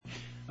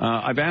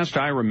I've asked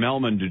Ira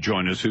Mehlman to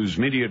join us, who's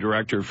media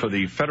director for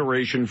the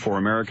Federation for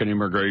American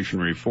Immigration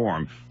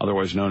Reform,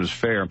 otherwise known as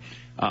FAIR.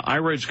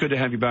 Ira, it's good to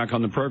have you back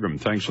on the program.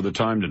 Thanks for the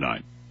time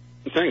tonight.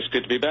 Thanks.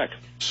 Good to be back.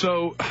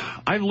 So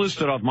I've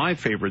listed off my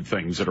favorite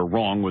things that are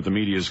wrong with the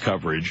media's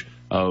coverage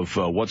of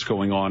what's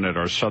going on at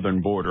our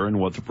southern border and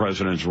what the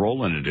president's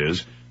role in it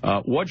is.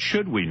 What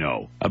should we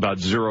know about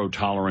zero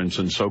tolerance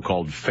and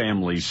so-called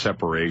family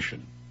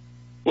separation?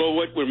 Well,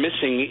 what we're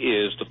missing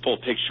is the full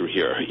picture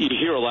here. You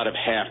hear a lot of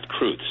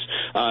half-truths.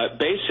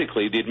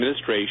 Basically, the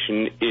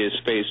administration is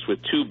faced with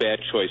two bad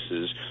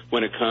choices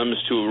when it comes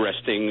to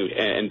arresting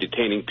and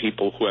detaining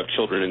people who have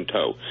children in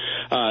tow.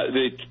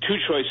 The two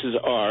choices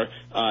are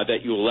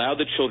that you allow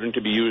the children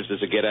to be used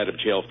as a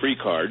get-out-of-jail-free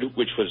card,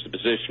 which was the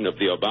position of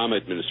the Obama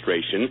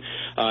administration,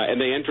 and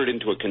they entered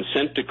into a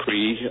consent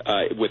decree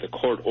with a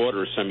court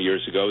order some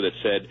years ago that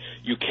said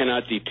you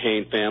cannot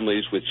detain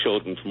families with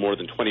children for more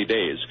than 20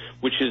 days,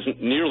 which is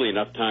nearly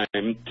enough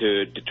time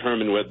to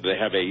determine whether they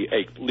have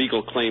a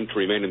legal claim to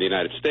remain in the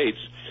United States.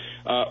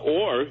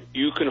 Or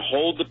you can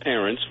hold the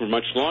parents for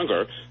much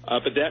longer,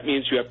 but that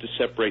means you have to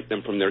separate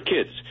them from their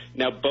kids.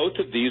 Now, both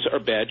of these are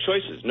bad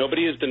choices.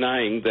 Nobody is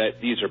denying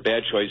that these are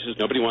bad choices.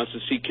 Nobody wants to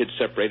see kids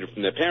separated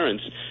from their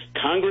parents.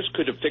 Congress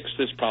could have fixed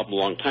this problem a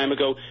long time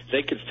ago.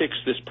 They could fix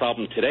this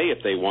problem today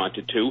if they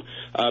wanted to,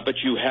 but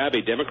you have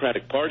a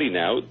Democratic Party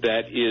now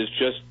that is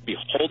just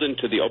beholden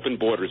to the open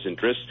borders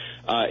interests.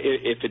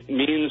 If it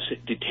means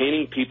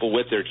detaining people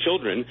with their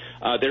children,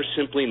 they're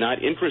simply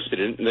not interested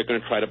in it, and they're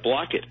going to try to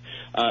block it.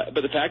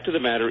 But the fact of the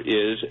matter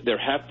is there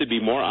have to be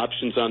more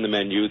options on the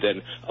menu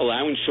than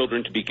allowing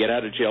children to be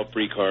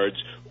get-out-of-jail-free cards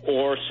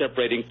or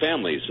separating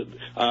families.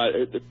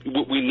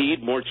 We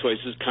need more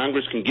choices.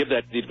 Congress can give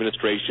that to the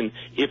administration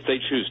if they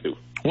choose to.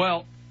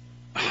 Well,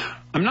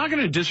 I'm not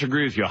going to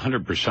disagree with you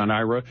 100%,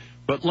 Ira,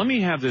 but let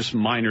me have this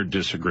minor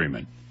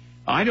disagreement.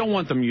 I don't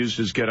want them used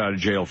as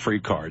get-out-of-jail-free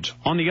cards.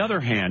 On the other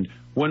hand,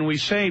 when we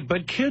say,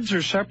 but kids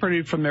are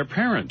separated from their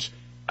parents,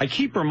 I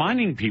keep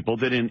reminding people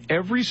that in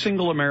every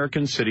single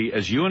American city,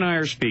 as you and I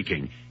are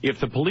speaking,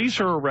 if the police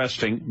are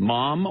arresting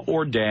mom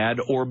or dad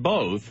or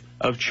both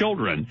of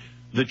children,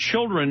 the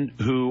children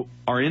who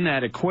are in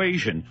that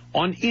equation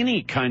on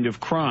any kind of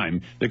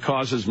crime that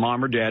causes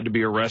mom or dad to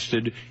be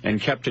arrested and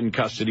kept in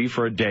custody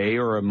for a day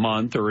or a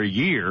month or a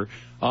year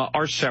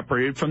are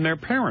separated from their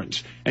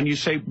parents. And you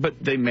say, but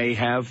they may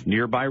have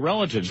nearby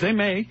relatives. They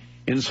may.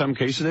 In some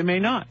cases, they may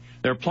not.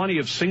 There are plenty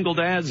of single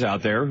dads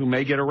out there who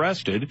may get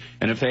arrested,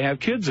 and if they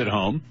have kids at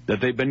home that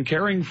they've been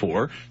caring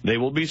for, they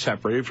will be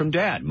separated from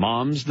dad.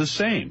 Mom's the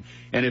same.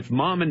 And if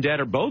mom and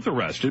dad are both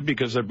arrested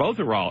because they're both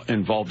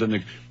involved in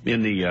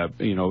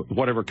the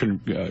whatever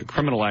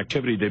criminal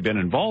activity they've been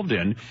involved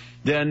in,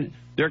 then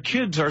their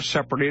kids are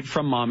separated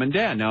from mom and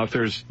dad. Now, if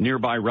there's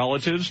nearby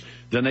relatives,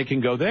 then they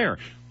can go there.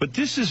 But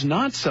this is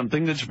not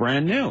something that's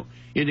brand new.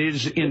 It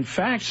is, in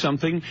fact,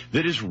 something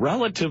that is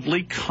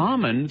relatively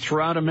common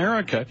throughout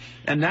America,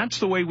 and that's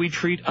the way we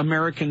treat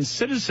American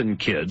citizen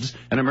kids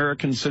and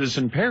American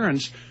citizen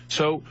parents.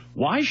 So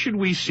why should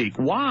we seek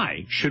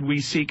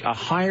a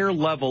higher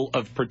level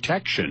of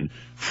protection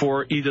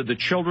for either the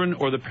children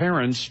or the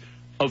parents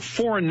of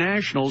foreign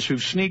nationals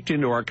who've sneaked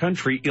into our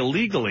country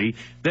illegally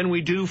than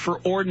we do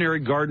for ordinary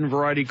garden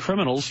variety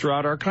criminals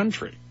throughout our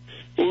country?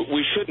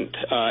 We shouldn't,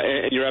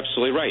 and you're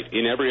absolutely right.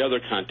 In every other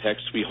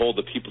context, we hold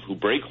the people who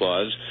break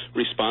laws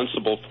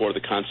responsible for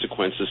the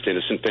consequences to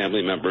innocent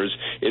family members,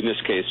 in this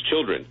case,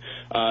 children.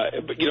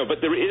 But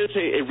there is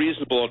a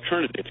reasonable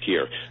alternative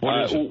here.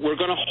 We're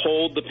going to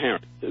hold the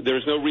parents.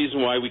 There's no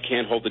reason why we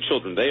can't hold the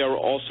children. They are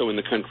also in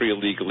the country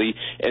illegally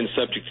and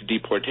subject to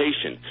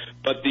deportation.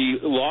 But the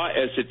law,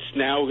 as it's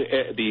now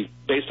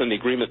based on the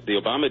agreement the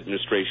Obama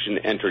administration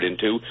entered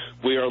into,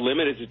 we are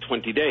limited to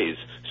 20 days.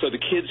 So the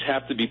kids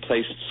have to be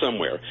placed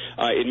somewhere.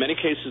 In many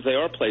cases, they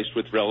are placed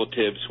with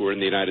relatives who are in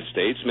the United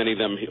States. Many of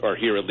them are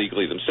here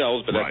illegally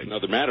themselves, but that's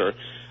another matter.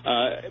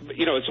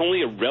 It's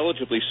only a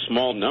relatively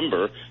small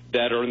number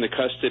that are in the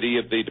custody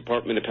of the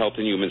Department of Health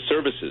and Human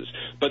Services.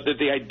 But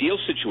the ideal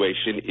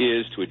situation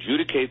is to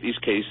adjudicate these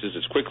cases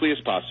as quickly as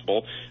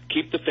possible,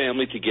 keep the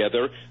family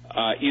together.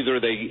 Either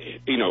they,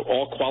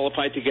 all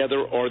qualify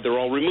together or they're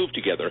all removed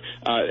together.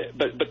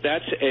 But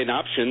that's an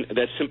option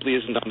that simply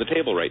isn't on the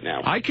table right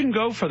now. I can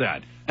go for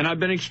that. And I've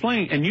been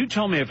explaining, and you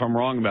tell me if I'm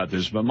wrong about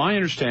this, but my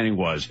understanding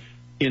was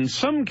in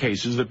some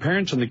cases the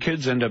parents and the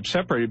kids end up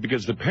separated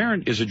because the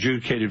parent is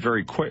adjudicated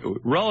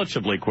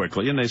relatively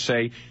quickly, and they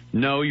say,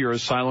 no, your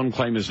asylum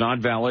claim is not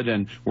valid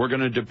and we're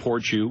going to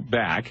deport you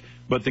back.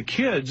 But the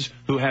kids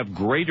who have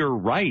greater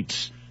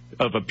rights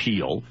of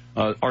appeal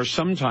are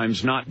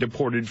sometimes not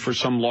deported for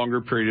some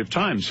longer period of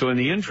time. So in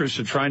the interest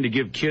of trying to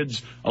give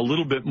kids a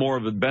little bit more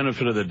of a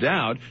benefit of the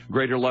doubt,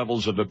 greater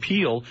levels of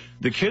appeal,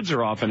 the kids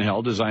are often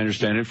held, as I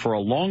understand it, for a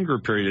longer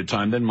period of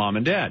time than mom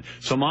and dad.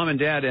 So mom and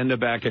dad end up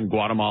back in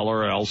Guatemala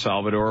or El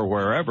Salvador or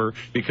wherever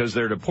because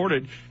they're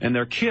deported, and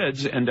their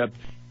kids end up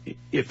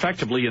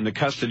effectively in the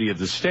custody of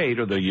the state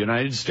or the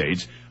United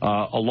States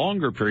a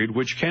longer period,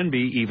 which can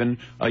be even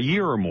a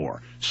year or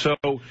more. So,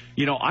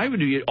 I would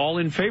be all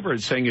in favor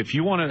of saying if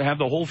you want to have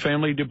the whole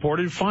family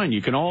deported, fine,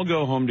 you can all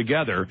go home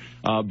together.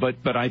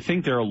 But I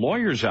think there are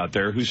lawyers out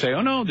there who say,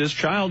 oh, no, this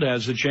child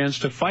has the chance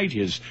to fight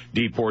his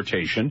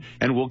deportation,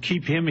 and we'll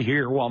keep him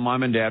here while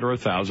mom and dad are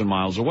 1,000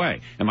 miles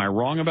away. Am I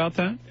wrong about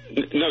that?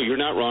 No, you're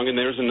not wrong. And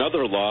there's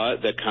another law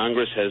that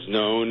Congress has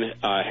known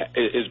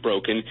is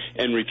broken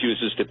and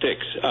refuses to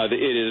fix. It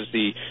is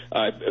the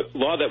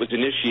law that was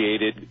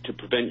initiated to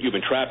prevent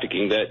human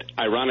trafficking that,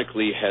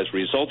 ironically, has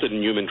resulted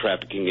in human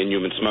trafficking and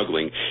human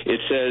smuggling. It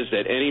says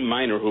that any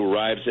minor who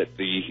arrives at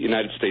the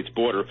United States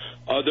border,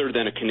 other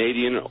than a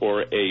Canadian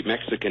or a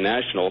Mexican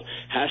national,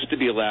 has to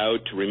be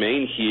allowed to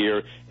remain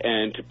here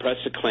and to press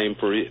a claim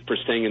for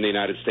staying in the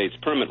United States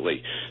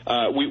permanently.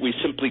 We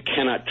simply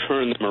cannot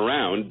turn them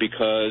around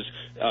because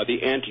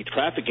the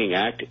Anti-Trafficking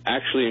Act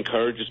actually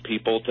encourages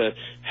people to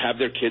have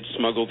their kids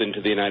smuggled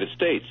into the United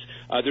States.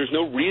 There's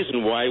no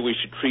reason why we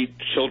should treat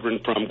children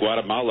from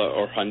Guatemala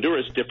or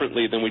Honduras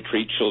differently than we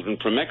treat children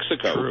from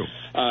Mexico. True.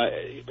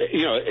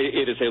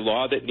 It is a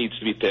law that needs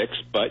to be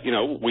fixed, but,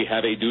 we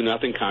have a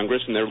do-nothing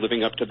Congress, and they're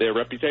living up to their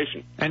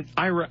reputation. And,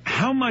 Ira,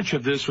 how much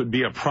of this would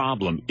be a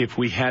problem if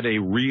we had a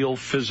real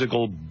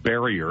physical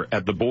barrier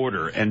at the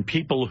border and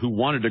people who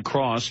wanted to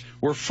cross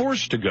were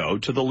forced to go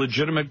to the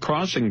legitimate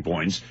crossing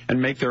points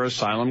and make their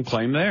asylum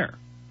claim there?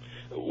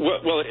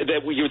 Well,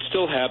 you would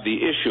still have the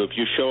issue if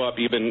you show up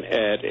even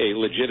at a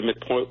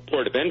legitimate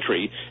port of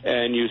entry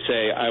and you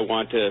say, I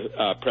want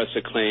to press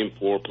a claim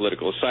for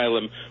political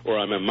asylum, or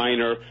I'm a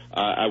minor,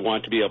 I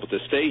want to be able to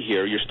stay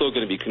here. You're still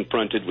going to be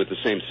confronted with the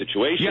same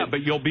situation. Yeah,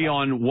 but you'll be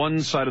on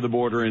one side of the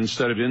border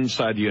instead of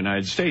inside the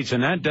United States,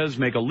 and that does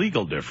make a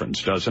legal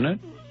difference, doesn't it?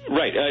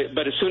 Right,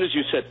 but as soon as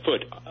you set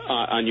foot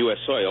on U.S.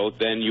 soil,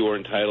 then you are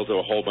entitled to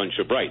a whole bunch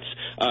of rights.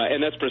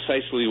 And that's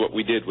precisely what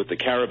we did with the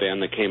caravan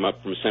that came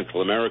up from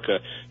Central America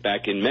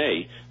back in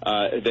May.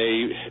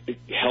 They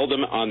held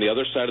them on the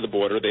other side of the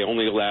border. They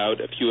only allowed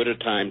a few at a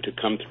time to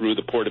come through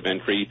the port of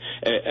entry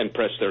and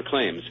press their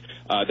claims.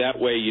 That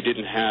way you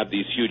didn't have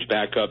these huge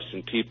backups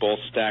and people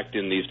stacked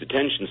in these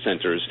detention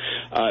centers.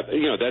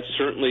 That's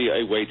certainly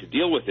a way to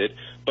deal with it.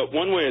 But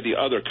one way or the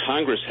other,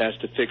 Congress has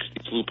to fix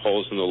these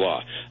loopholes in the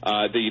law.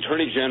 The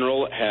Attorney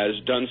General has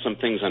done some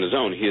things on his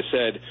own. He has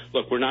said,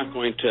 look, we're not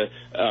going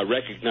to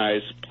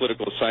recognize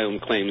political asylum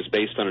claims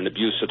based on an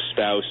abusive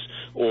spouse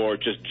or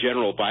just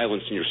general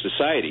violence in your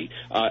society.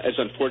 As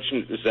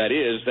unfortunate as that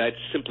is, that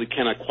simply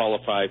cannot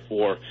qualify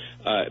for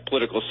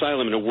political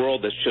asylum in a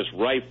world that's just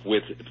rife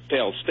with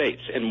failed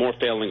states and more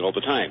failing all the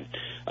time.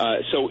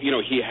 So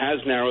he has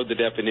narrowed the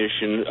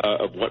definition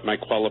of what might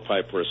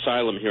qualify for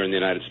asylum here in the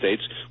United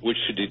States, which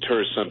should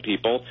deter some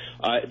people.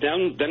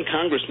 Then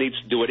Congress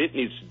needs to do what it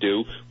needs to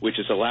do, which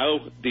is allow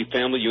the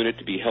family unit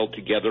to be held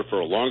together for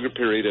a longer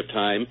period of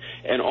time,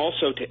 and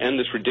also to end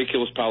this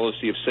ridiculous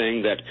policy of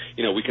saying that,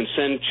 we can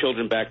send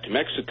children back to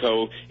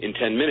Mexico in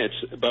 10 minutes,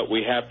 but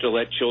we have to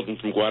let children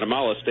from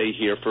Guatemala stay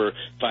here for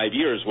 5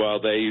 years while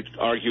they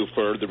argue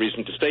for the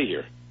reason to stay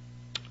here.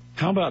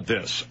 How about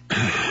this?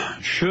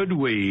 Could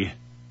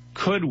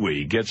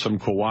we get some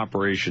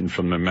cooperation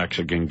from the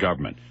Mexican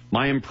government?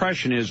 My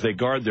impression is they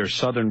guard their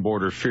southern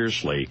border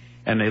fiercely,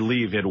 and they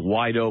leave it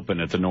wide open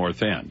at the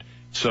north end.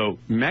 So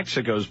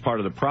Mexico's part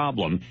of the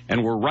problem,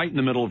 and we're right in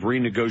the middle of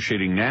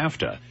renegotiating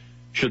NAFTA.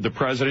 Should the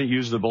president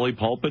use the bully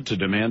pulpit to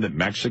demand that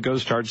Mexico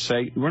start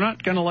saying, we're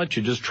not going to let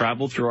you just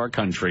travel through our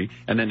country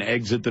and then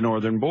exit the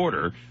northern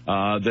border?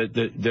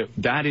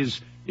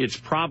 It's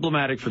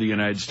problematic for the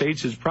United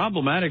States. It's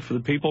problematic for the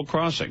people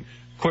crossing.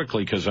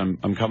 Quickly, because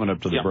I'm coming up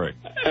to the break.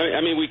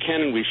 I mean, we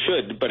can and we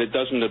should, but it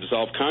doesn't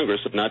absolve Congress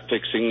of not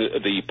fixing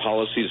the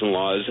policies and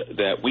laws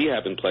that we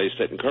have in place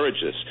that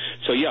encourage this.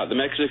 So, the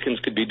Mexicans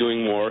could be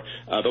doing more,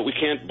 but we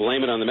can't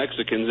blame it on the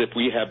Mexicans if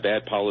we have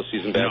bad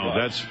policies and bad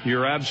laws.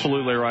 You're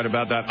absolutely right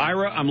about that.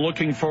 Ira, I'm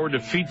looking forward to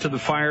Feet to the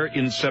Fire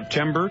in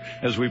September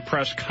as we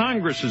press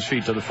Congress's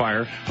feet to the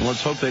fire, and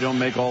let's hope they don't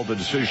make all the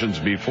decisions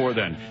before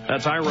then.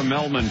 That's Ira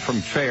Mehlman from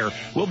FAIR.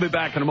 We'll be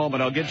back in a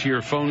moment. I'll get to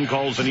your phone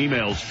calls and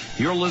emails.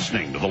 You're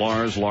listening to The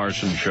Lars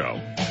Larson Show.